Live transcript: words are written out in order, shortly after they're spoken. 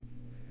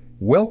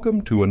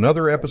Welcome to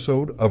another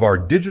episode of our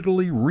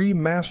digitally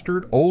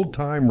remastered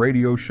old-time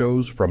radio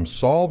shows from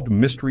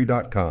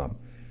SolvedMystery.com.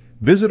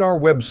 Visit our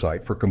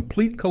website for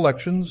complete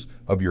collections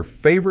of your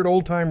favorite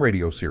old-time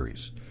radio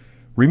series.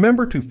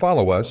 Remember to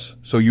follow us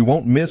so you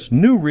won't miss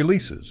new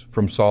releases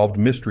from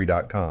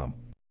SolvedMystery.com.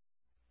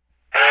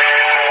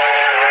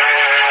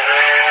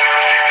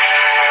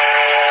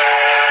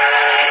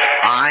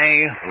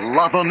 I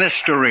Love a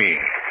Mystery,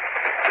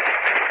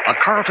 a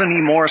Carlton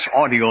E. Morse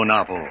audio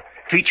novel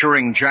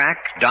featuring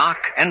Jack, Doc,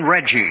 and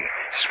Reggie,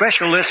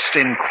 specialists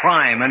in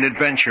crime and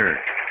adventure.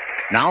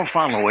 Now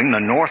following the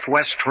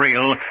northwest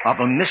trail of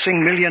a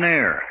missing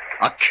millionaire,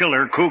 a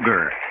killer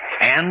cougar,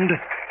 and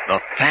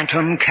the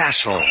Phantom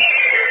Castle.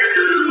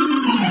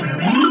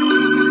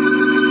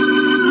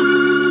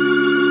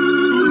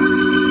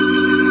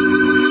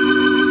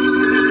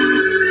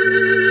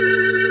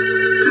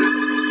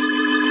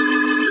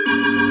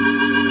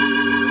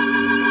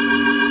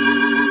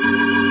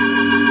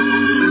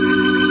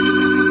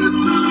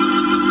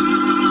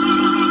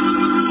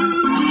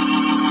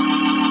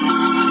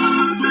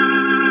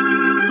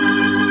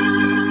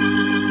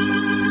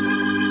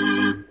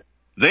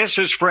 This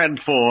is Fred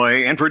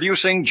Foy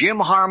introducing Jim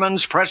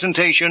Harmon's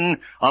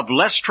presentation of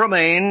Les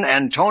Tremaine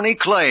and Tony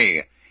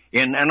Clay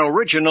in an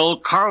original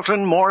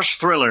Carlton Morse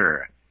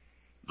thriller,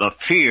 The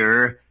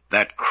Fear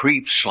That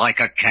Creeps Like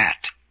a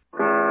Cat.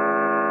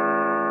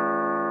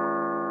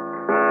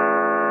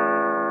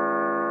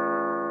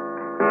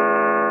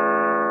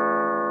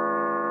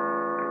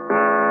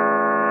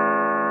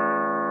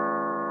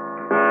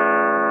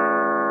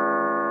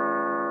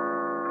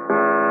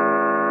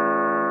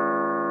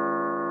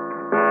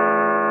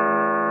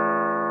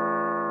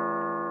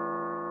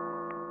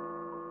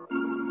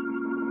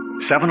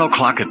 7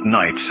 o'clock at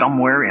night,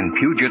 somewhere in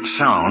Puget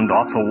Sound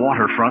off the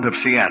waterfront of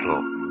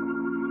Seattle.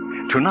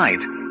 Tonight,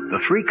 the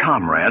three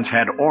comrades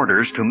had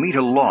orders to meet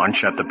a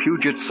launch at the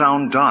Puget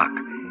Sound dock,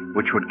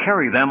 which would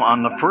carry them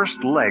on the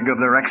first leg of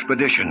their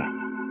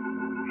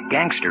expedition.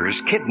 Gangsters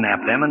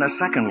kidnapped them in a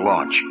second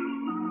launch.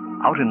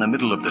 Out in the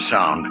middle of the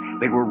Sound,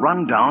 they were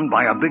run down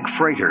by a big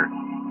freighter,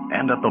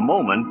 and at the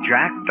moment,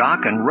 Jack,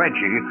 Doc, and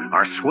Reggie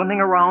are swimming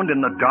around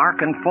in the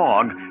dark and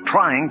fog,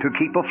 trying to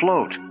keep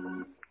afloat.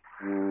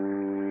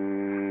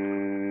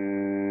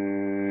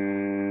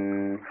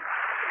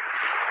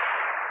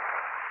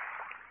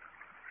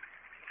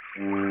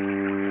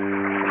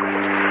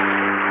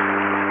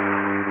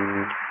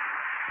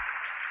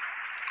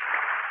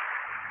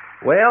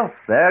 Well,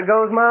 there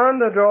goes my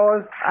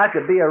underdrawers. I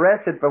could be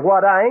arrested for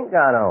what I ain't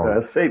got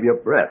on. Save your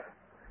breath.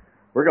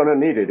 We're going to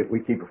need it if we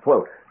keep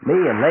afloat. Me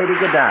and Lady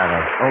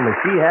Godiva, only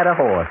she had a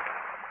horse.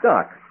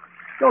 Doc,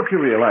 don't you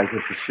realize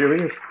this is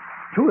serious?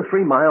 2 or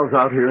 3 miles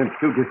out here in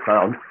Puget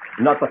Sound,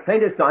 not the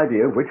faintest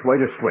idea which way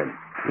to swim.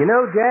 You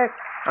know, Jack,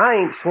 I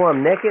ain't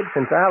swum naked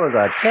since I was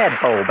a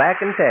tadpole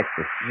back in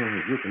Texas.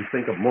 You can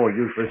think of more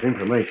useless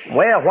information.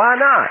 Well, why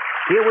not?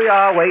 Here we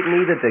are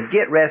waiting either to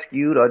get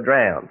rescued or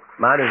drowned.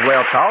 Might as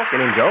well talk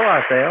and enjoy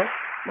ourselves.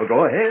 Well,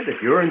 go ahead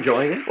if you're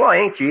enjoying it. Well,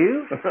 ain't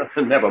you?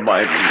 Never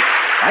mind me.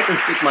 I can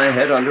stick my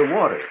head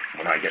underwater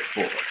when I get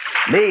bored.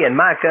 Me and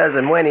my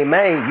cousin Winnie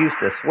Mae used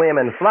to swim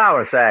in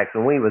flour sacks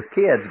when we was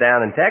kids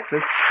down in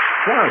Texas.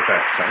 Flour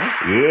sacks,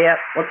 huh? Yep.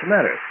 What's the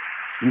matter?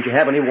 Didn't you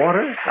have any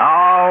water?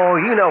 Oh,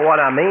 you know what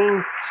I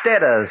mean.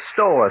 Instead of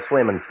store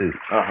swimming suits.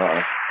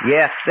 Uh-huh.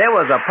 Yeah, there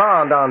was a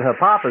pond on her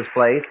papa's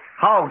place.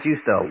 Hogs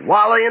used to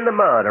wallow in the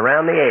mud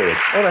around the edge.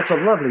 Oh, that's a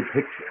lovely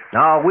picture.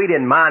 No, we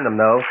didn't mind them,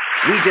 though.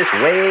 We just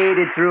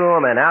waded through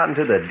them and out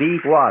into the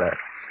deep water.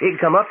 It'd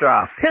come up to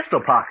our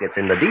pistol pockets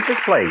in the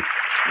deepest place.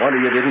 Wonder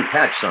you didn't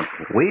catch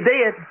something. We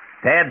did.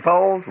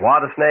 Tadpoles,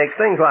 water snakes,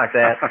 things like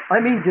that. I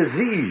mean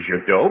disease,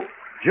 you dope.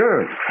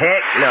 Germs.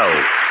 Heck no.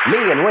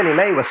 Me and Winnie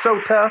Mae were so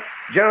tough,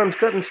 germs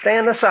couldn't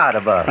stand the sight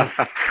of us.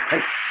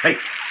 Hey,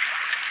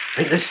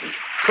 listen.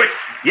 Quick,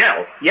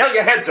 yell. Yell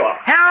your heads off.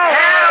 Help!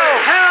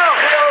 Help! Help!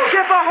 Help!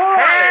 Ship ahoy!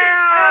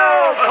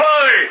 Help!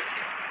 Ahoy!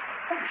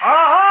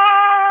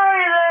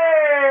 Ahoy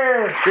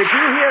there! Did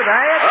you hear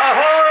that?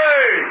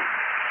 Ahoy!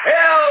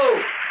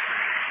 Help!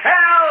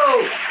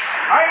 Help!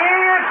 I hear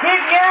you.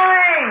 Keep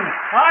yelling.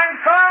 I'm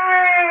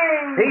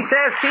coming. He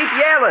says keep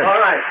yelling. All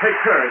right, take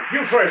turns.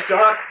 You first,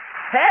 Doc.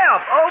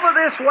 Help! Over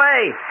this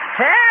way!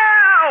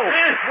 Help!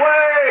 This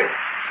way!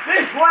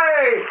 This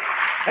way!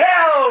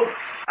 Help!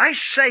 I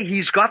say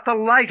he's got the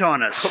light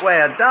on us.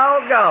 Well,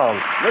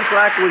 doggone. Looks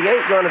like we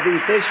ain't going to be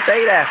fish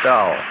bait after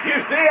all. You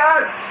see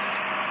us?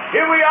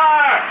 Here we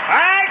are!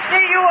 I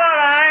see you all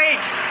right.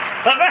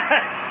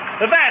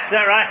 The bat's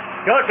there, right?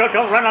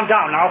 Don't run them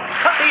down now.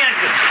 Cut the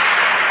engine.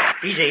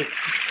 Easy.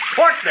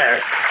 Port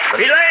there.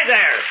 Belay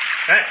there.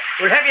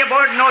 We'll have you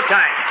aboard in no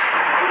time.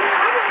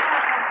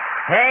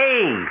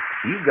 Hey,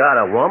 you got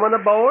a woman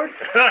aboard?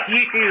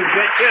 You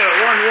betcha.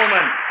 One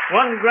woman.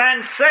 One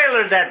grand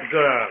sailor, that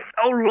girl.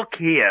 Oh, look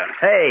here.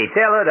 Hey,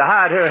 tell her to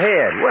hide her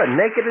head. We're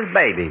naked as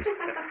babies.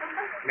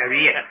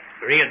 Maria,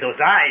 those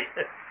eyes.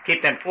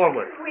 Keep them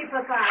forward. Oui,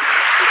 Papa.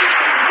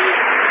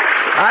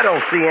 I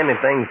don't see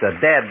anything so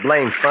dad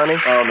blamed funny.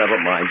 Oh, never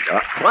mind,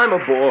 Doc. Climb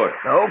aboard.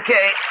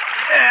 Okay.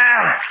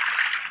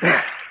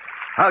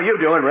 How you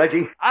doing,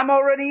 Reggie? I'm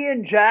already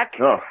in, Jack.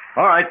 Oh,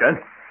 all right then.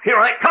 Here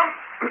I come.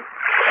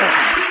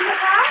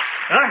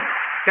 Huh?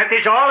 That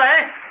is all,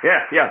 eh?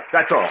 Yeah,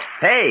 that's all.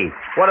 Hey,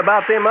 what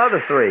about them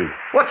other three?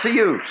 What's the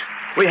use?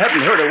 We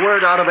haven't heard a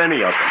word out of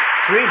any of them.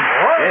 3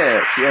 more?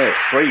 Yes,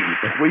 3.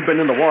 We've been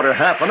in the water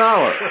half an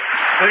hour.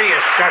 Maria,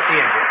 start the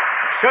engine.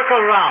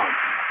 Circle round.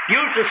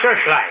 Use the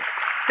searchlight.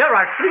 There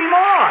are 3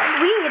 more.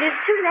 It is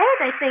too late,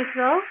 I think,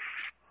 though.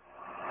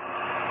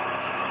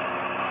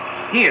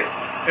 Here,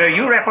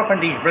 you wrap up in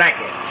these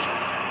blankets.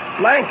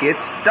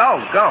 Blankets?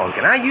 Doggone.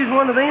 Can I use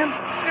one of them?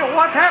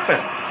 What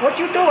happened? What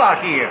you do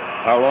out here?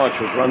 Our launch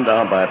was run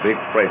down by a big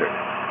freighter.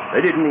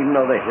 They didn't even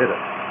know they hit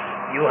us.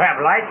 You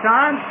have lights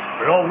on,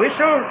 blow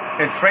whistle,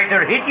 and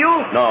freighter hit you?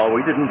 No,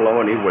 we didn't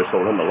blow any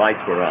whistle, and the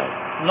lights were out.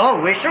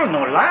 No whistle,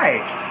 no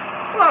lights.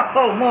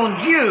 Oh, mon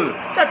Dieu,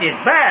 that is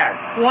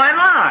bad. Why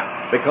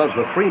not? Because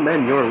the 3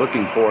 men you're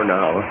looking for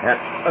now had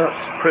us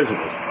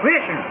prisoners.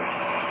 Prisoners?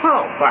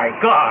 Oh, by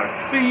God.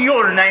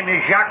 Your name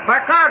is Jacques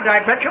Paccard,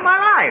 I bet you my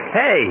life.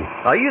 Hey,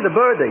 are you the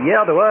bird that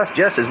yelled to us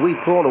just as we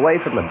pulled away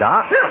from the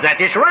dock? That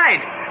is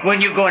right.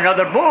 When you go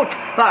another boat,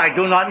 I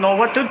do not know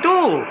what to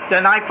do.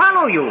 Then I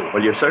follow you.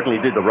 Well, you certainly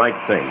did the right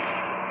thing.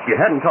 If you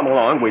hadn't come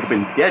along, we'd have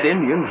been dead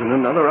Indians in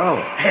another hour.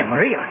 Hey,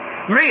 Maria,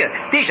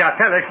 these are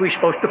fellas we're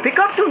supposed to pick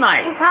up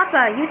tonight. Oh,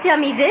 Papa, you tell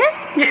me this?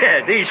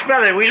 Yeah, these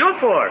fellas we look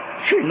for.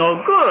 She's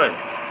no good.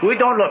 We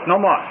don't look no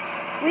more.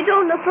 We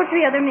don't look for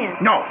 3 other men.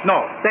 No,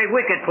 they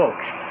wicked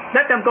folks.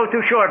 Let them go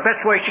to shore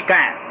best way she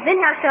can. Then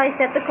how shall I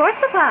set the course,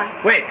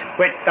 Papa? Wait,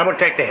 I will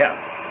take the helm.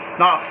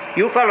 Now,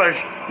 you fellas,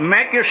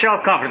 make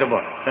yourself comfortable.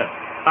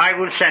 I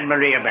will send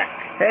Maria back.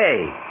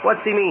 Hey,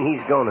 what's he mean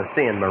he's going to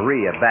send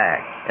Maria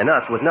back? And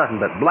us with nothing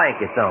but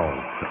blankets on?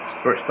 It's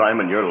the first time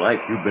in your life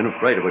you've been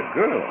afraid of a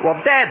girl. Well,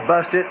 Dad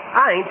busted.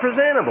 I ain't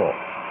presentable.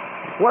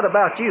 What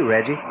about you,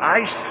 Reggie?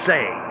 I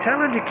say, tell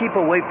her to keep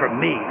away from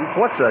me.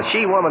 What's a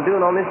she-woman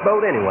doing on this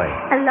boat anyway?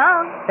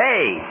 Hello?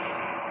 Hey!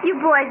 You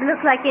boys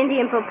look like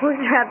Indian papoose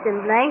wrapped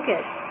in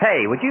blankets.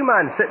 Hey, would you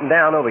mind sitting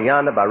down over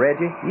yonder by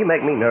Reggie? You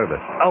make me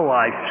nervous. Oh,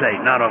 I say,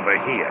 not over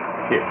here.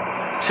 Here,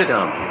 sit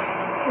down here.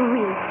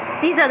 Oui.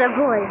 These other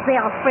boys, they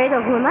are afraid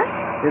of women?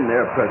 In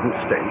their present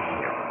state.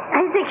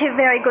 I think it's a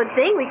very good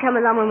thing we come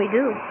along when we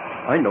do.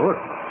 I know it.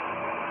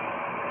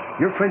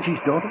 You're Frenchie's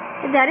daughter?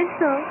 That is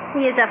so.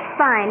 He is a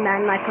fine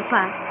man, my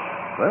papa.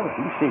 Well,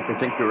 he seems to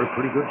think you're a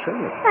pretty good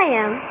sailor. I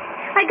am.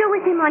 I go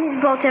with him on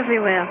his boat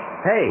everywhere.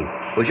 Hey,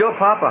 was your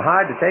papa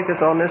hired to take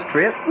us on this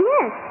trip?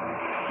 Yes.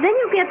 Then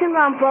you get the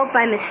wrong boat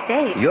by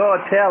mistake. You're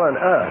telling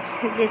us.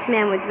 This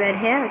man with red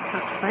hair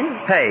talks funny.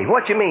 Hey,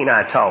 what you mean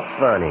I talk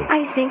funny?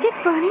 I think it's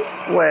funny.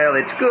 Well,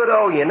 it's good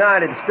old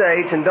United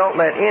States, and don't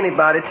let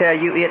anybody tell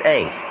you it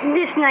ain't.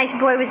 This nice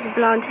boy with the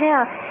blonde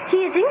hair,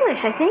 he is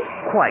English, I think.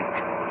 Quite.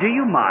 Do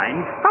you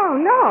mind? Oh,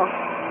 no.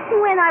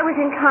 When I was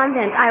in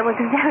convent, I was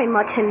very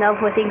much in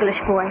love with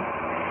English boys.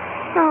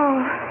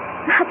 Oh,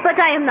 but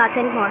I am not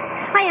anymore.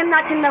 I am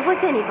not in love with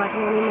anybody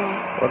anymore.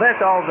 Well,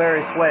 that's all very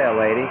swell,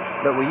 lady.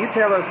 But will you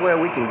tell us where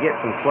we can get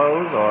some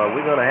clothes, or are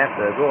we going to have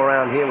to go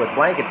around here with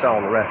blankets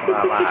on the rest of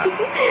our lives?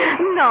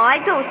 No,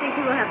 I don't think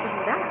you will have to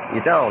do that.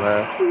 You don't,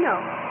 huh? No.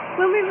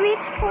 When we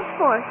reach Port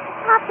Force,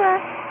 Papa,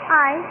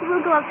 I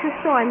will go up to the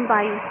store and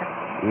buy you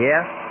something.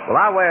 Yeah? Well,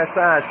 I wear a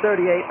size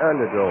 38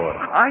 underdrawers.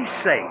 I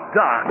say,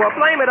 Doc. Well,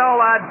 blame it all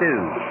I do.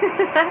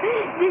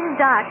 This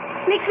Doc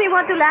makes me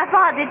want to laugh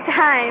all the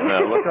time.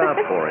 Now, look out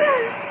for him.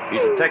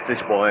 He's a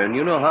Texas boy, and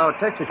you know how a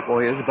Texas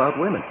boy is about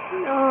women.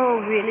 Oh,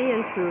 really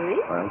and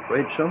truly? I'm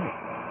afraid so.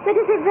 That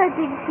is a very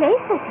big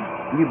place, I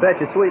think. You bet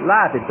your sweet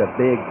life it's a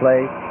big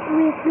place.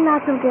 With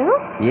lots of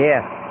girls?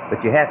 Yeah,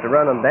 but you have to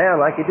run them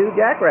down like you do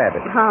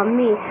jackrabbits. Oh,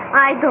 me.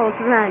 I don't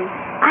run.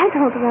 I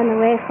don't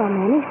run away from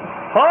anything.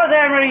 Oh,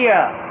 there,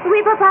 Maria.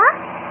 Oui,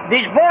 Papa?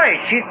 This boy,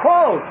 she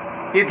cold.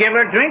 You give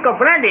her a drink of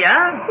brandy,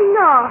 huh?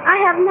 No,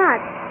 I have not.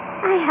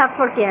 I have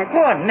forget.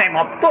 Good name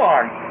of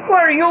Thorn.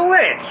 Where are you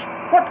with?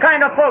 What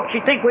kind of folks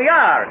you think we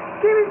are?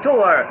 Give it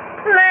to her.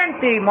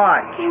 Plenty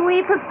much.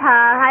 Oui,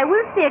 Papa. I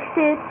will fix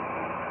it.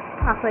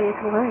 Papa is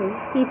worried.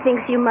 He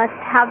thinks you must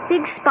have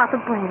big spot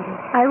of brandy.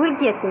 I will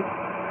get it.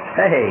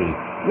 Hey,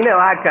 you know,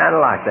 I kind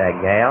of like that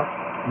gal.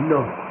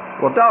 No.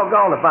 Well,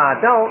 doggone if I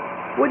don't.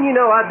 Wouldn't you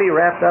know I'd be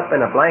wrapped up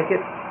in a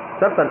blanket?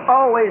 Something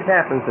always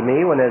happens to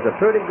me when there's a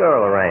pretty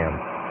girl around.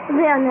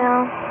 There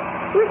now.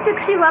 We'll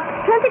fix you up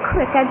plenty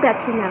quick, I bet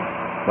you now.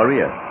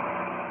 Maria,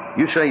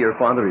 you say your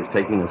father is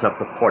taking us up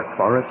to Port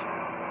Forest?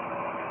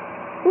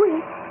 Oui.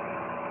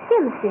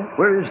 Yes, monsieur.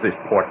 Where is this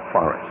Port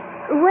Forest?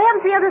 Way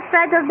up the other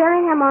side of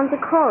Bellingham on the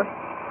coast.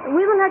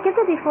 We will not get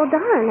there before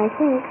dawn, I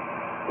think.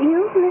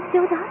 You,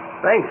 Monsieur Doc?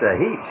 Thanks a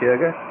heap,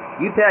 sugar.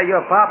 You tell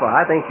your papa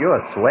I think you're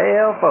a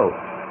swell folk.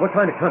 What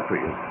kind of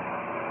country is it?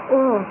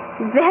 Oh,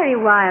 very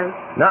wild.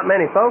 Not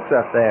many folks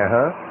up there,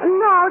 huh?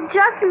 No,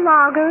 just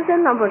loggers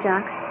and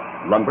lumberjacks.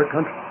 Lumber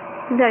country?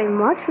 Very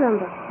much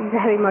lumber.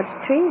 Very much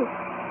trees.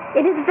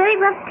 It is a very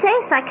rough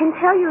place, I can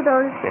tell you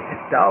those.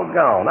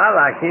 Doggone, I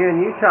like hearing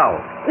you talk.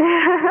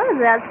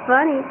 That's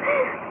funny.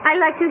 I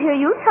like to hear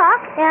you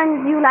talk,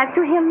 and you like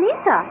to hear me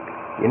talk.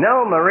 You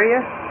know,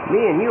 Maria,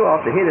 me and you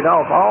ought to hit it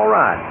off all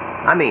right.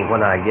 I mean,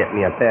 when I get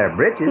me a pair of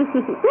breeches.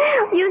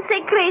 You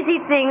say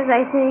crazy things,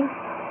 I think.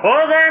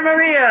 Oh, there,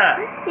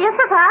 Maria. Yes,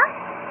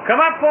 Papa?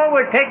 Come up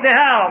forward, take the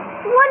helm.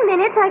 1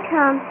 minute, I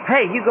come.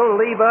 Hey, you gonna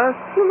leave us?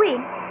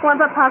 Oui, when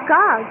Papa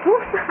calls,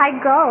 poof, I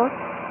go.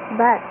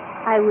 But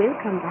I will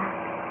come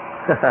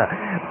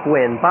back.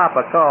 When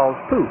Papa calls,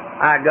 poof,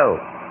 I go.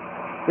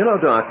 You know,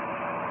 Doc,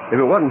 if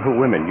it wasn't for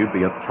women, you'd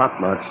be a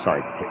top-notch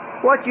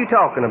sidekick. What you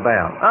talking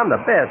about? I'm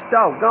the best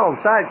doggone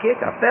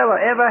sidekick a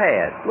fella ever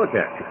had. Look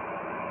at you.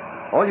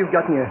 All you've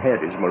got in your head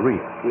is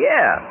Maria.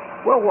 Yeah.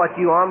 Well, what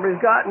you hombres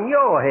got in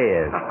your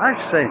head? I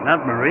say,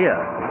 not Maria.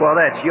 Well,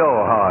 that's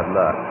your hard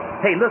luck.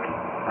 Hey, looky,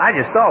 I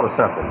just thought of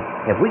something.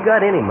 Have we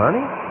got any money?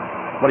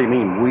 What do you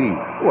mean, we?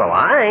 Well,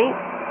 I ain't.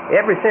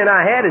 Every cent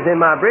I had is in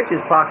my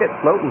breeches pocket,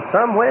 floating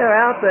somewhere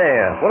out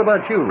there. What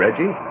about you,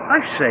 Reggie? I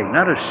say,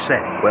 not a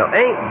cent. Well,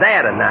 ain't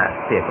that a nice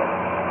pickle?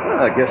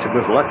 Well, I guess it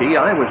was lucky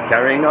I was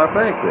carrying our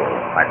bankroll.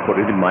 I put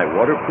it in my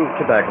waterproof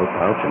tobacco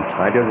pouch and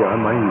tied it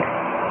around my neck.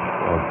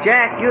 Well,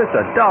 Jack, you're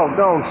so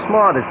doggone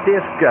smart it's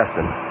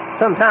disgusting.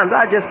 Sometimes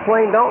I just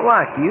plain don't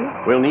like you.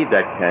 We'll need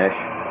that cash.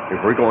 If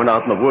we're going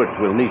out in the woods,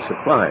 we'll need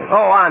supplies.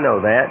 Oh, I know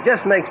that.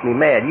 Just makes me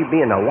mad, you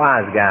being a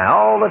wise guy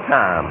all the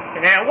time.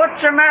 What's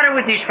the matter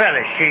with these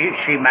fellas?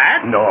 She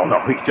mad? No,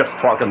 he's just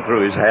talking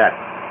through his hat.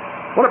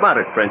 What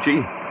about it, Frenchie?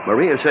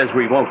 Maria says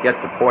we won't get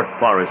to Port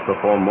Forest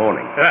before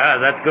morning.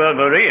 That girl,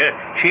 Maria,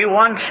 she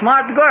one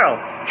smart girl.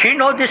 She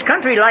knows this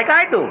country like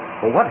I do.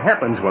 Well, what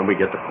happens when we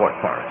get to Port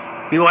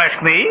Forest? You ask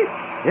me?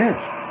 Yes,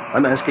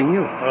 I'm asking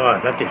you. Oh,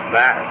 that is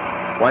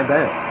bad. Why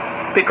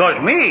bad?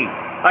 Because me,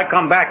 I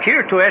come back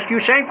here to ask you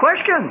same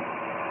question.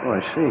 Oh,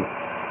 I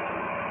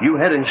see. You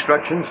had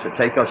instructions to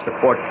take us to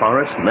Port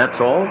Forest, and that's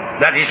all?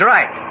 That is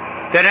right.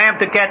 Then I have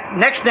to get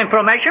next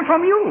information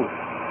from you.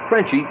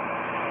 Frenchie,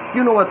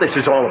 you know what this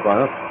is all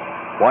about?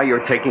 Why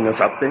you're taking us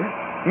up there?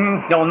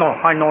 No,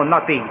 I know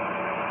nothing.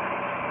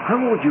 How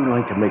would you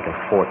like to make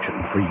a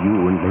fortune for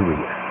you and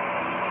Maria?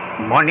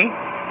 Money?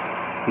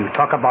 You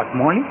talk about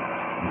money?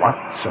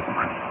 Lots of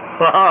money.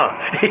 Oh,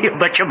 you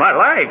betcha my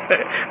life.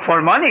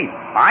 For money,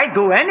 I'd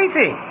do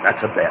anything.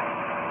 That's a bet.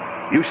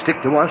 You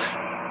stick to us,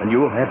 and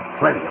you'll have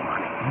plenty of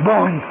money.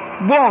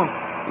 Bon.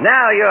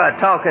 Now you're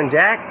talking,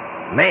 Jack.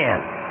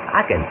 Man,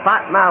 I can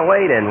fight my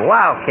weight in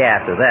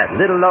wildcats with that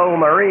little old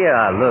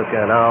Maria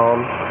looking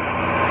on.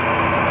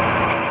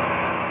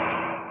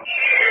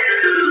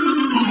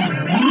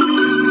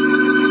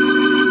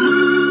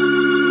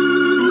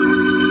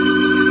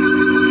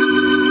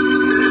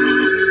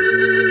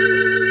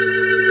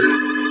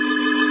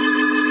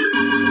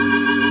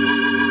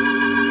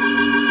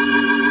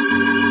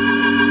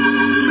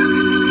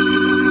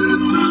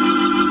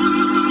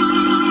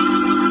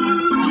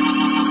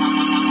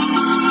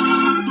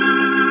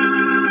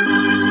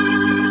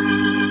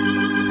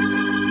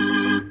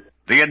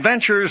 The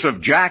adventures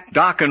of Jack,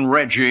 Doc, and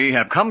Reggie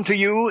have come to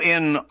you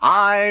in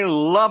I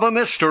Love a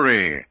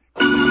Mystery.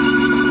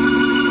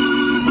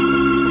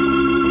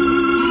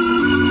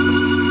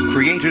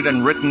 Created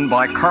and written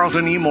by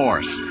Carlton E.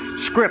 Morse.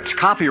 Script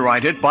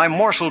copyrighted by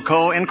Morsel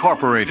Co.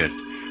 Incorporated.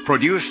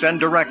 Produced and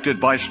directed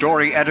by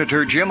story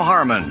editor Jim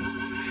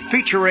Harmon.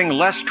 Featuring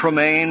Les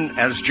Tremaine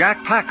as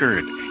Jack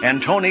Packard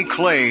and Tony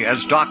Clay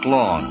as Doc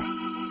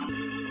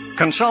Long.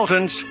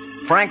 Consultants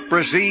Frank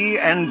Brzee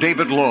and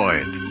David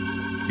Lloyd.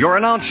 Your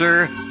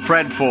announcer,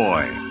 Fred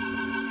Foy.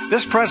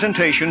 This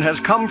presentation has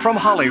come from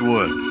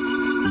Hollywood.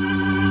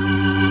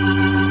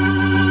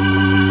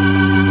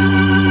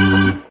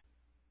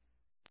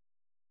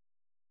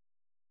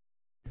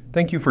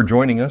 Thank you for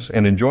joining us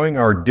and enjoying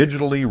our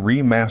digitally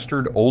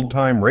remastered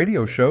old-time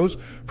radio shows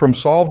from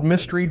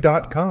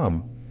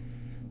SolvedMystery.com.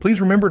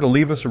 Please remember to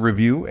leave us a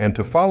review and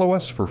to follow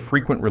us for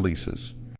frequent releases.